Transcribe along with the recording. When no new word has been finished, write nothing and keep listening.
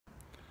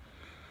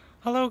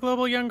Hello,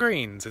 Global Young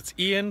Greens. It's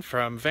Ian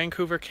from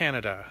Vancouver,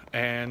 Canada.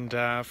 And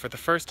for the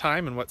first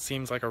time in what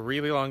seems like a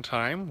really long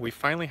time, we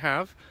finally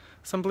have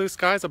some blue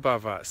skies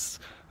above us.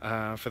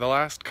 For the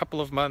last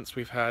couple of months,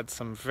 we've had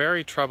some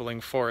very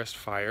troubling forest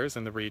fires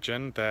in the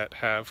region that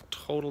have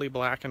totally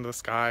blackened the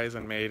skies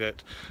and made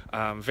it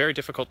very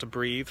difficult to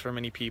breathe for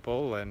many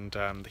people. And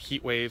the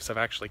heat waves have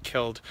actually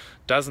killed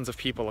dozens of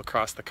people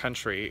across the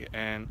country.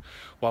 And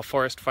while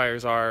forest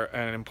fires are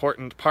an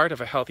important part of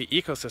a healthy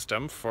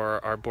ecosystem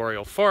for our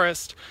boreal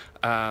forest,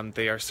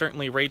 they are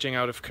certainly raging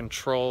out of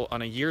control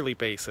on a yearly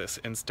basis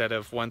instead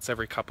of once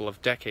every couple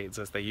of decades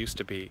as they used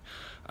to be.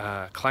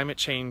 Climate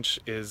change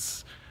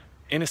is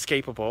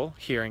inescapable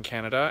here in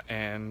Canada,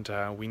 and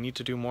we need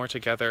to do more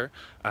together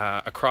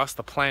across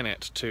the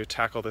planet to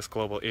tackle this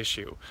global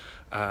issue.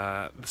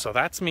 So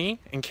that's me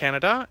in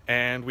Canada,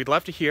 and we'd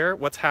love to hear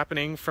what's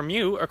happening from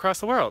you across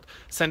the world.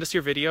 Send us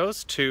your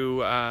videos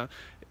to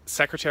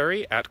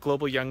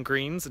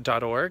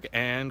secretary@globalyounggreens.org,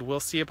 and we'll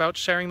see about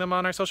sharing them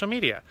on our social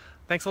media.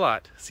 Thanks a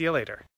lot. See you later.